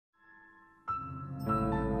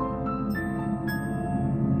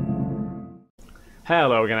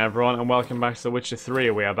Hello again everyone and welcome back to The Witcher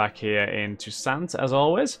 3. We are back here in Toussaint as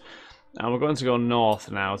always. And we're going to go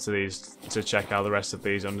north now to check out the rest of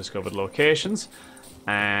these undiscovered locations.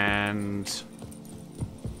 And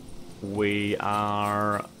we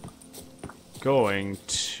are going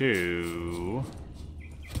to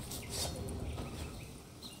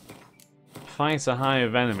fight a hive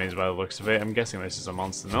of enemies by the looks of it. I'm guessing this is a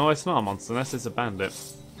monster. No, it's not a monster nest, it's a bandit.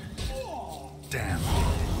 Damn.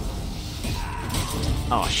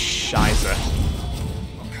 Oh, scheisse.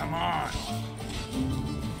 Oh, come on.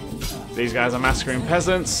 These guys are massacring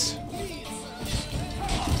peasants.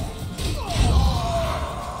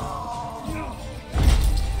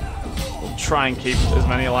 We'll try and keep as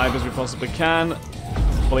many alive as we possibly can.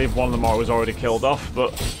 I believe one of them was already killed off,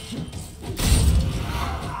 but...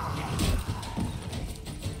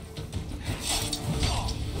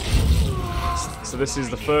 So this is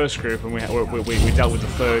the first group, and we dealt with the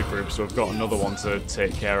third group, so we've got another one to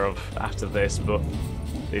take care of after this, but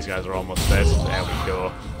these guys are almost dead. There we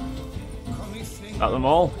go. At them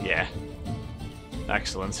all? Yeah.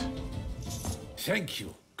 Excellent. Thank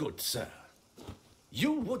you, good sir.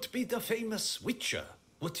 You would be the famous Witcher,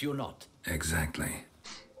 would you not? Exactly.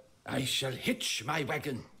 I shall hitch my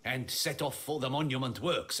wagon and set off for the monument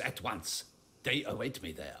works at once. They await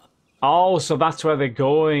me there. Oh, so that's where they're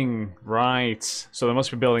going. Right. So they must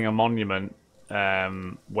be building a monument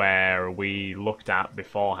where we looked at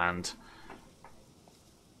beforehand.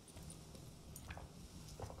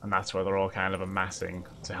 And that's where they're all kind of amassing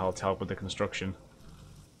to help with the construction.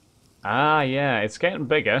 Ah, yeah, it's getting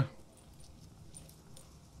bigger.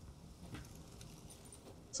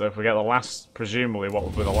 So if we get the last, presumably what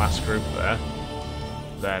would be the last group there,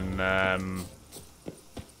 then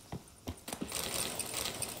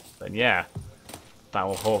yeah, that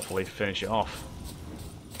will hopefully finish it off.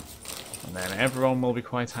 And then everyone will be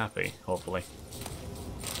quite happy, hopefully.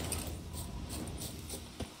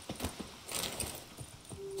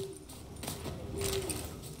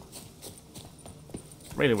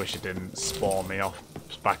 Really wish it didn't spawn me off,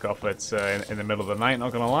 back off at in the middle of the night,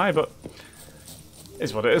 not gonna lie, but it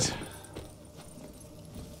is what it is.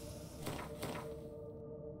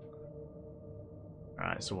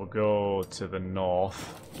 Alright, so we'll go to the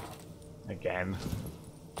north again.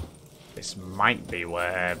 This might be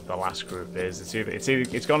where the last group is.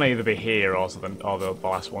 It's gonna either be here or the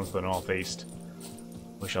last one to the northeast.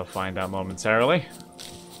 We shall find out momentarily.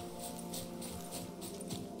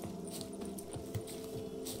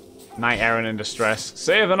 Knight errant in distress.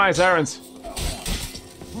 Save the knight errant!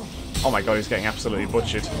 Oh my god, he's getting absolutely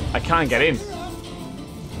butchered. I can't get in.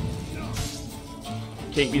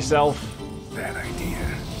 Keep yourself. Bad idea.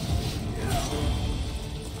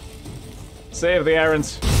 Save the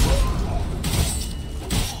errant.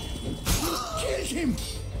 Kill him!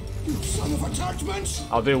 You son of a judgment!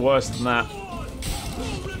 I'll do worse than that.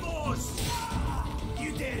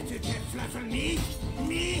 You dare to flatter me?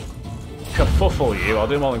 Me? Kerfuffle you. I'll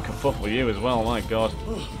do more than kerfuffle you as well, my god.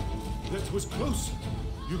 Oh, that was close.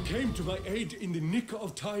 You came to my aid in the nick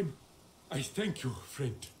of time. I thank you,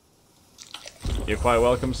 friend. You're quite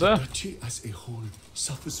welcome, sir. Duchy as a whole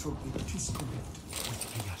suffers from a disconnect with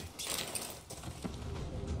reality.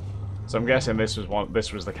 So I'm guessing this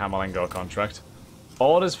was the Camerlengo contract.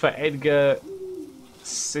 Orders for Edgar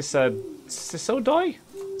Sissodoy?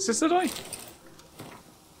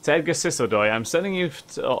 To Edgar Sissodoy, I'm sending you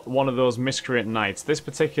to one of those miscreant knights. This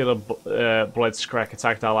particular Bloodskreck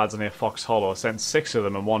attacked our lads near Fox Hollow, sent 6 of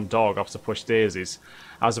them and 1 dog off to push daisies.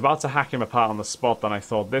 I was about to hack him apart on the spot, then I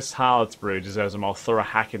thought, this harlot's brew deserves a more thorough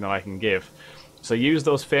hacking than I can give. So use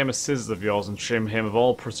those famous scissors of yours and trim him of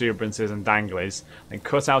all protuberances and danglies, then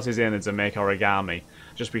cut out his innards and make origami.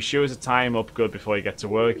 Just be sure to tie him up good before you get to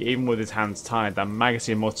work. Even with his hands tied, that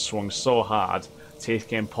maggoty mutt swung so hard, teeth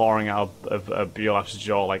came pouring out of Beolaf's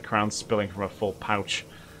jaw like crowns spilling from a full pouch.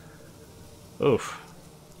 Oof.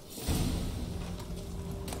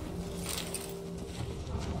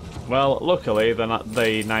 Well, luckily the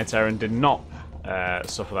Knight Errant did not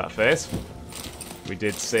suffer that fate. We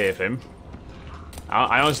did save him.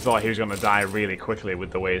 I honestly thought he was going to die really quickly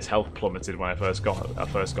with the way his health plummeted when I first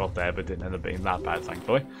got there, but didn't end up being that bad,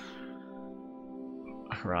 thankfully.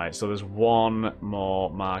 Right, so there's one more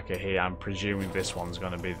marker here. I'm presuming this one's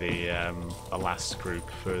going to be the last group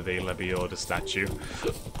for the Lebioda statue.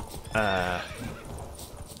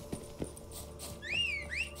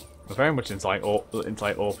 We're very much into like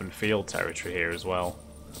open field territory here as well.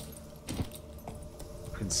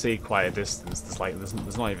 You can see quite a distance.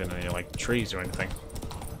 There's not even any like trees or anything.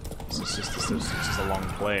 It's just a long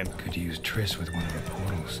plain. Could use Triss with one of the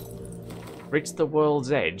portals. Reach the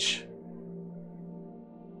world's edge.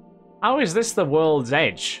 How is this the world's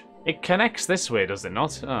edge? It connects this way, does it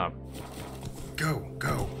not? Oh. Go,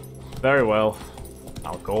 go. Very well.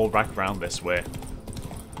 I'll go back round this way.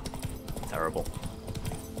 Terrible.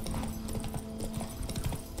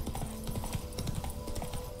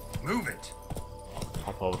 Move it.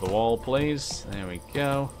 Hop over the wall, please. There we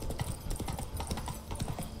go.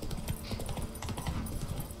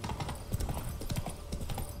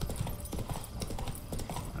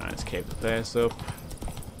 Alright, let's keep the pace up.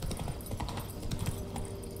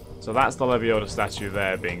 So that's the Lebioda statue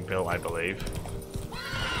there being built, I believe.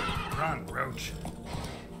 Run, Roach.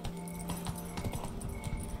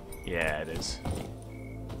 Yeah, it is.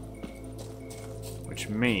 Which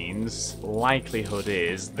means, likelihood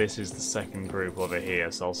is, this is the second group over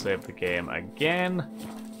here, so I'll save the game again.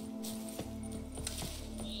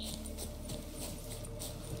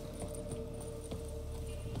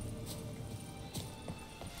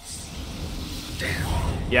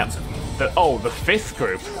 Yep. The fifth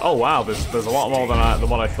group. Oh wow, there's a lot more than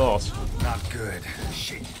what I thought. Not good.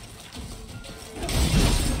 Shit.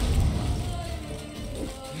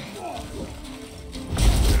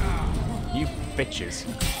 You bitches.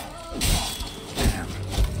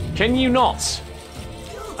 Can you not?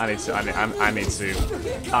 I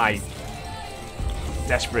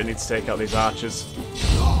desperately need to take out these archers.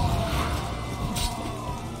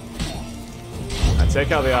 I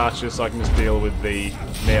take out the archers so I can just deal with the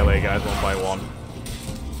melee guys one by one.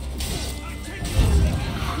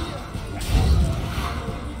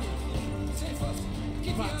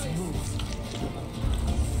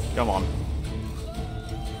 Come on.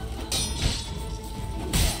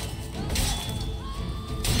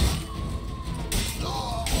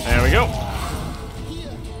 There we go.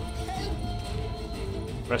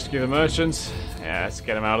 Rescue the merchants. Yeah, let's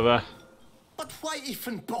get him out of there. But why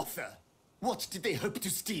even bother? What did they hope to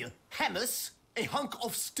steal? Hammers? A hunk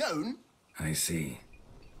of stone? I see.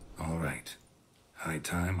 All right. High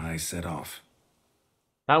time I set off.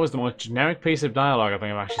 That was the most generic piece of dialogue I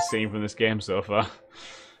think I've actually seen from this game so far.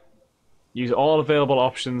 Use all available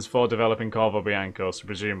options for developing Corvo Bianco, so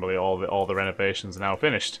presumably all the renovations are now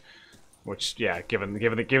finished. Which, yeah, given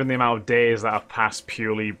the amount of days that have passed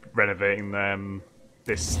purely renovating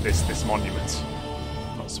this monument,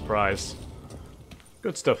 not surprised.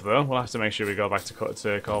 Good stuff though. We'll have to make sure we go back to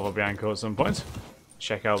Corvo Bianco at some point.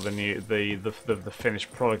 Check out the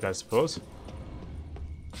finished product, I suppose.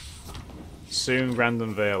 Soon, grand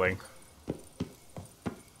unveiling.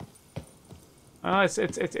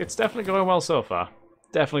 It's definitely going well so far.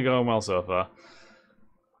 Definitely going well so far.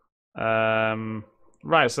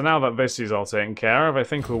 Right, so now that this is all taken care of, I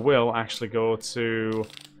think we will actually go to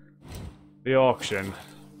the auction.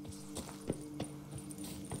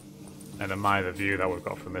 And admire the view that we've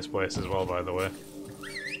got from this place as well, by the way.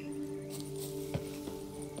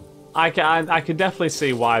 I can definitely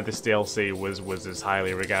see why this DLC was as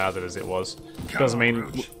highly regarded as it was. Because I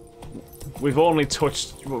mean, we've only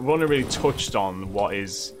really touched on what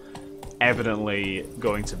is evidently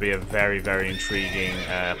going to be a very, very intriguing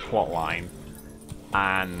plot line,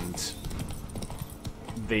 and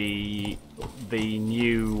the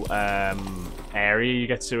new area you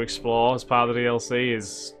get to explore as part of the DLC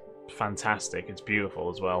is fantastic. It's beautiful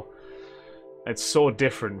as well. It's so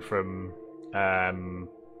different from not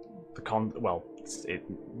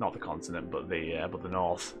the continent, but the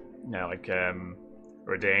north. You know, like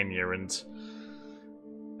Redania and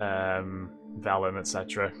Valen,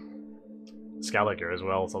 etc. Skellige as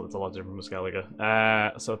well, so it's a lot different from Skellige.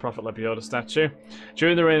 So the Prophet Lebioda statue.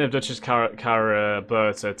 During the reign of Duchess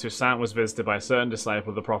Caraberta, Toussaint was visited by a certain disciple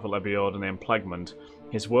of the Prophet Lebioda named Plegmund.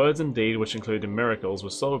 His words and deed, which included miracles, were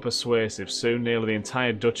so persuasive, soon nearly the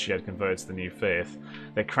entire duchy had converted to the new faith.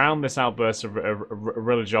 They crowned this outburst of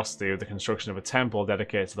religiosity with the construction of a temple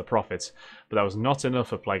dedicated to the Prophet. But that was not enough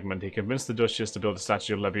for Plegmund. He convinced the Duchess to build a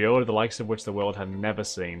statue of Lebioda, the likes of which the world had never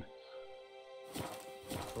seen.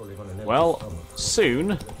 Well,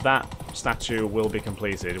 soon that statue will be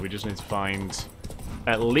completed. We just need to find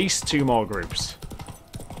at least 2 more groups.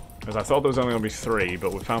 Because I thought there was only going to be 3,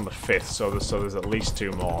 but we found the 5th, so there's at least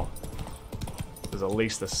 2 more. There's at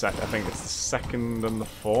least I think it's the 2nd and the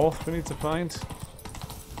 4th we need to find.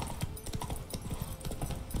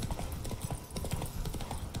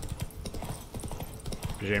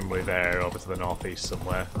 Presumably they're over to the northeast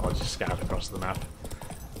somewhere. I'll just scout across the map.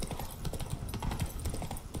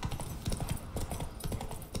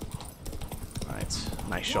 Right,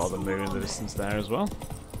 nice shot of the moon in the distance there as well.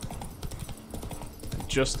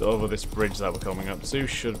 Just over this bridge that we're coming up to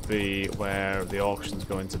should be where the auction's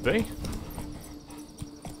going to be.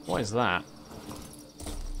 What is that?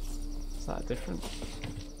 Is that different?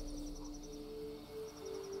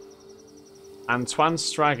 Antoine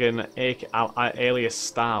Stragan, alias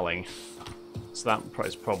Starling. So that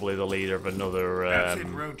is probably the leader of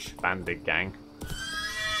another bandit gang.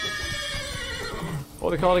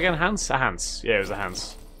 What are they called again? Hans? A Hans. Yeah, it was a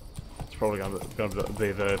Hans. It's probably going to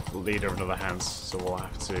be the leader of another Hans, so we'll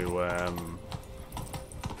have to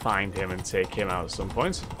find him and take him out at some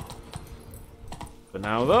point. For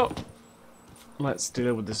now, though, let's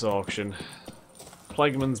deal with this auction.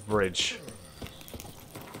 Plagueman's Bridge.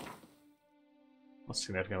 What's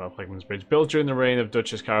significant about Plagueman's Bridge? Built during the reign of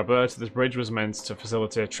Duchess Caraberta, this bridge was meant to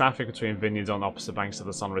facilitate traffic between vineyards on opposite banks of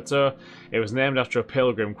the Sonneriteux. It was named after a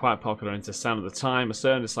pilgrim quite popular in Tessin at the time, a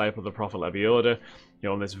certain disciple of the prophet Lebioda. He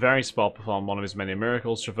on this very spot performed one of his many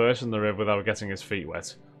miracles, traversing the river without getting his feet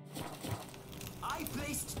wet.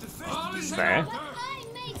 Fair.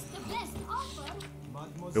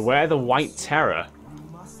 Beware the White Terror.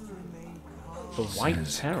 The White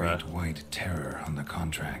Terror? Great White Terror on the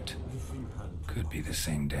contract. Could be the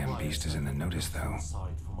same damn beast as in the notice, though.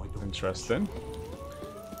 Interesting.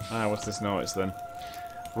 What's this notice then?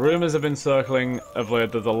 Rumours have been circling of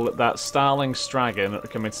late that Starling Stragan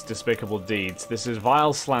commits despicable deeds. This is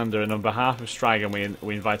vile slander, and on behalf of Stragan,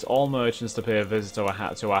 we invite all merchants to pay a visit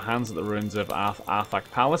to our hands at the ruins of Arthak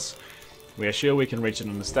Palace. We are sure we can reach an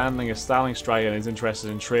understanding. If Starling Stragan is interested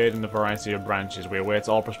in trade in a variety of branches, we await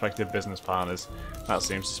all prospective business partners. That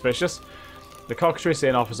seems suspicious. The Cockatrice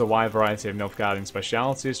Inn offers a wide variety of Nilfgaardian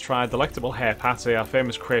specialities. Try delectable hare pate, our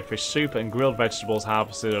famous crayfish soup, and grilled vegetables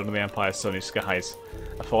harvested under the Empire's sunny skies.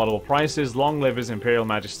 Affordable prices, long livers, Imperial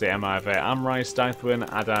Majesty, MIV, Amrice, Daithwin,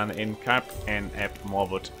 Adan, Incap, and Ep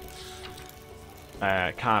Morvud.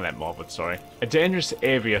 Carnet Morvud, sorry. A dangerous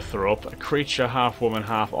aviathrope, a creature half woman,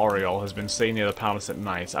 half oriole, has been seen near the palace at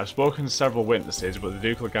night. I've spoken to several witnesses, but the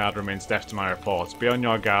Ducal Guard remains deaf to my reports. Be on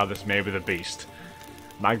your guard, this may be the beast.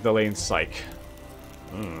 Magdalene Psyche.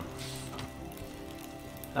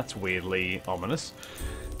 That's weirdly ominous.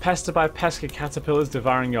 Pestered by pesky caterpillars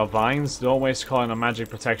devouring your vines, don't waste calling on magic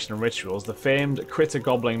protection and rituals. The famed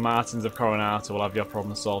critter-gobbling martins of Coronata will have your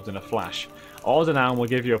problem solved in a flash. Order now and we'll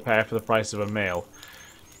give you a pair for the price of a male.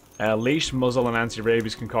 Leash, muzzle and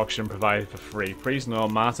anti-rabies concoction provided for free. Please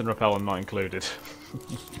note, martin repellent not included.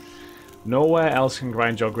 Nowhere else can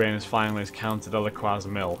grind your grain as finely as Count de Delacroix's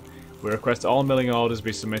mill. We request all milling orders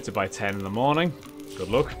be submitted by 10 in the morning. Good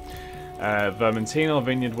luck. Vermentino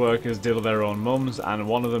vineyard workers diddle their own mums, and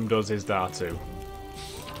one of them does his dar too.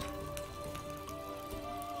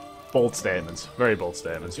 Bold statements. Very bold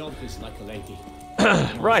statements. Job is like a lady.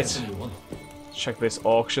 Right. Check this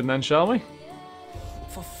auction then, shall we?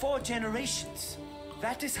 For 4 generations.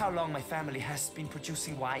 That is how long my family has been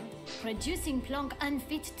producing wine. Producing plonk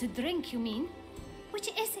unfit to drink, you mean? Which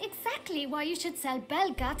is exactly why you should sell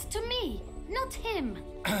Belgaard to me, not him.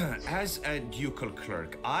 As a ducal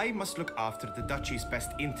clerk, I must look after the duchy's best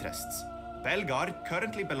interests. Belgaard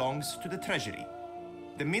currently belongs to the treasury.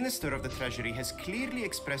 The minister of the treasury has clearly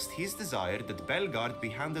expressed his desire that Belgaard be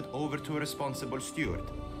handed over to a responsible steward.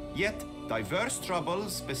 Yet, diverse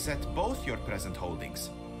troubles beset both your present holdings.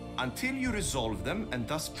 Until you resolve them and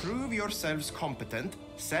thus prove yourselves competent,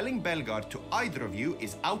 selling Belgaard to either of you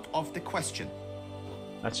is out of the question.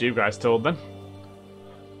 That's you guys told then.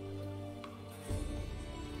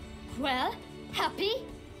 Well, Happy,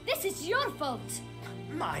 this is your fault.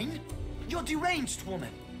 Mine? You're deranged, woman.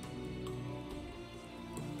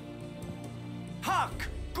 Hark,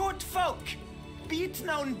 good folk! Be it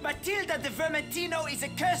known, Matilda de Vermentino is a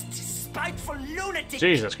cursed, spiteful lunatic!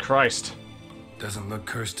 Jesus Christ. Doesn't look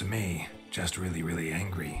cursed to me. Just really, really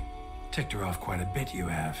angry. Ticked her off quite a bit, you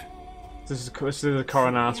have. This is the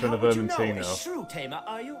Coronata and the Vermentino. A shrew tamer,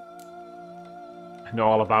 are you? I know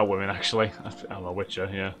all about women, actually. I'm a witcher,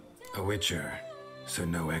 yeah. A witcher. So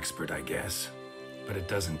no expert, I guess. But it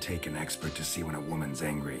doesn't take an expert to see when a woman's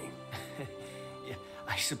angry. Yeah,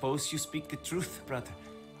 I suppose you speak the truth, brother.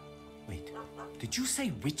 Wait, did you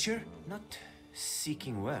say witcher? Not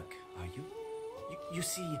seeking work, are you? You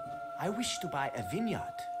see, I wish to buy a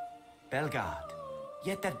vineyard. Belgaard.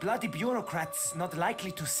 Yet that bloody bureaucrat's not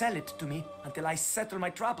likely to sell it to me until I settle my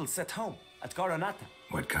troubles at home, at Coronata.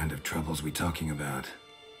 What kind of troubles we talking about?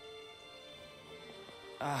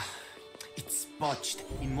 It's botched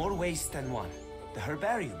in more ways than one. The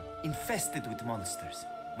herbarium, infested with monsters.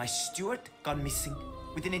 My steward gone missing,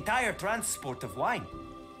 with an entire transport of wine.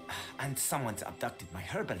 And someone's abducted my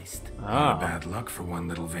herbalist. Bad luck for one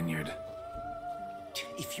little vineyard.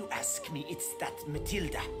 If you ask me, it's that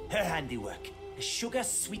Matilda, her handiwork. A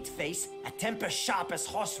sugar-sweet face, a temper sharp as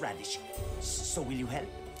horseradish. So will you help?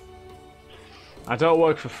 I don't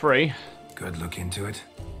work for free. Good look into it,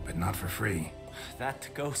 but not for free. That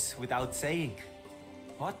goes without saying.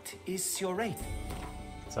 What is your rate?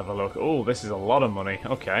 Let's have a look. Oh, this is a lot of money.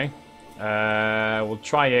 Okay. We'll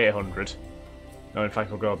try 800. No, in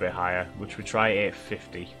fact, we'll go a bit higher. Which we try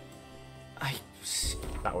 850.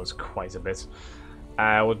 That was quite a bit.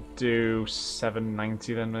 We'll do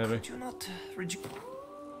 790 then, maybe. Could you not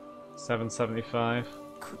 775.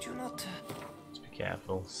 Could you not? Just be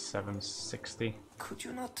careful. 760. Could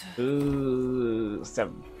you not? Ooh,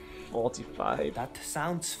 745. That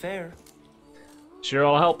sounds fair. Sure,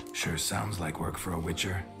 I'll help. Sure sounds like work for a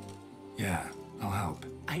witcher. Yeah, I'll help.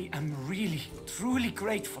 I am really, truly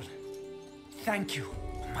grateful. Thank you.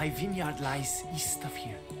 My vineyard lies east of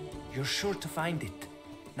here. You're sure to find it.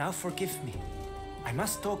 Now forgive me. I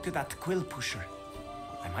must talk to that quill pusher.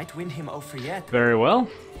 I might win him over yet. Very well.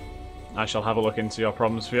 I shall have a look into your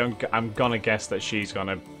problems for you. I'm gonna guess that she's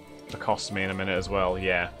gonna accost me in a minute as well,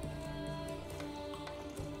 yeah.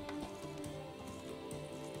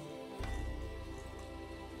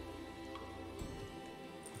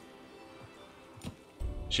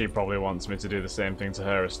 She probably wants me to do the same thing to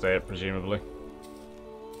her estate, presumably.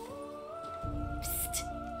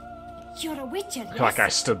 Psst. You're a witcher, yes? Like I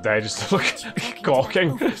stood there just to look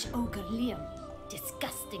gawking. Ogre Liam.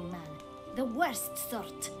 Disgusting man. The worst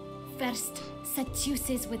sort. First,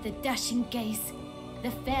 seduces with a dashing gaze, the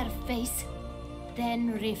fair face,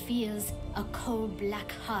 then reveals a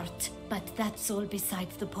coal-black heart. But that's all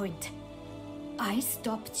besides the point. I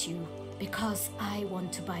stopped you because I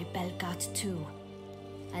want to buy Belgaard too.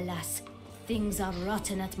 Alas, things are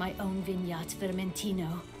rotten at my own vineyard,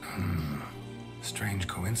 Vermentino. Strange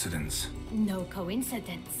coincidence. No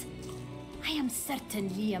coincidence. I am certain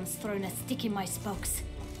Liam's thrown a stick in my spokes.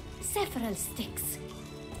 Several sticks.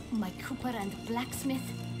 My cooper and blacksmith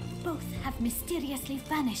both have mysteriously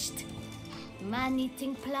vanished.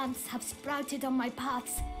 Man-eating plants have sprouted on my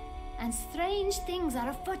paths, and strange things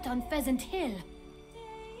are afoot on Pheasant Hill.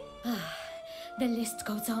 The list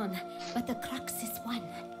goes on, but the crux is one.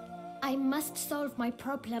 I must solve my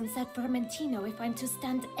problems at Vermentino if I'm to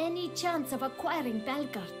stand any chance of acquiring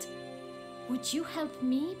Belgaard. Would you help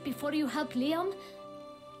me before you help Liam?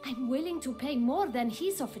 I'm willing to pay more than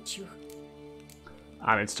he's offered you.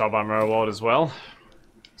 And it's top armor reward as well.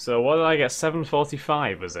 So what did I get?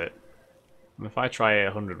 745, is it? And if I try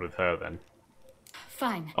 800 with her then.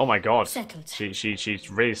 Fine. Oh my god. Settled. She's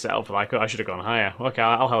really settled for that. I should have gone higher. Okay,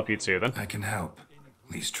 I'll help you too then. I can help.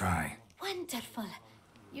 At least try. Wonderful.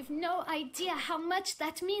 You've no idea how much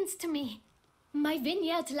that means to me. My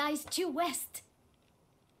vineyard lies due west.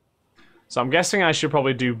 So I'm guessing I should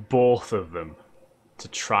probably do both of them to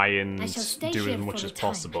try and I shall stay do here as much for as a time.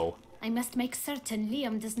 possible. I must make certain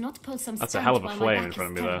Liam does not pull some That's a stunt hell of a while my flame in back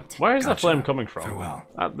front of is me there. turned. Where is that Gotcha. flame coming from? Farewell.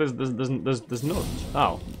 There's none.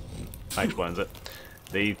 Oh, that explains it.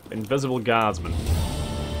 The invisible guardsman.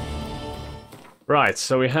 Right,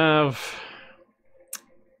 so we have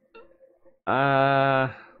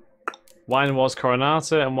wine was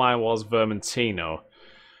Coronata and wine was Vermentino.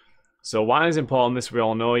 So wine is important, this we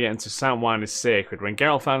all know, yet into sound wine is sacred. When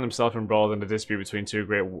Geralt found himself embroiled in a dispute between two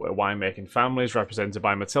great winemaking families, represented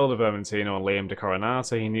by Matilda Vermentino and Liam de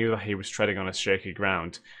Coronata, he knew that he was treading on a shaky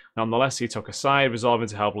ground. Nonetheless, he took a side, resolving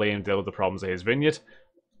to help Liam deal with the problems of his vineyard.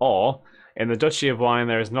 Or, in the Duchy of Wine,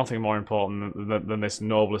 there is nothing more important than this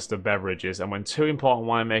noblest of beverages, and when two important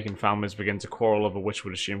winemaking families begin to quarrel over which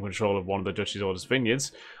would assume control of one of the Duchy's oldest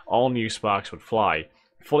vineyards, all new sparks would fly.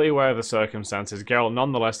 Fully aware of the circumstances, Geralt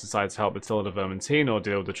nonetheless decides to help Matilda Vermentino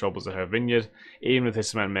deal with the troubles of her vineyard, even if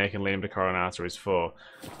this meant making Liam de Coronata his foe.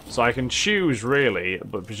 So I can choose, really,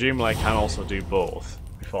 but presumably I can also do both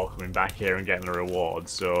before coming back here and getting a reward.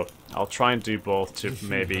 So I'll try and do both to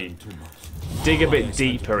maybe dig a bit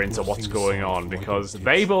deeper into what's going on, because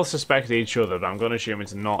they both suspect each other, but I'm going to assume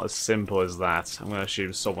it's not as simple as that. I'm going to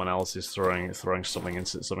assume someone else is throwing something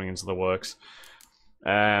into the works.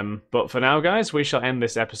 But for now, guys, we shall end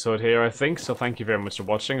this episode here, I think. So thank you very much for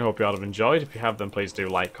watching. I hope you all have enjoyed. If you have, then please do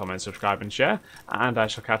like, comment, subscribe, and share. And I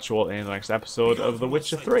shall catch you all in the next episode of The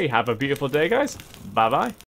Witcher 3. Have a beautiful day, guys. Bye-bye.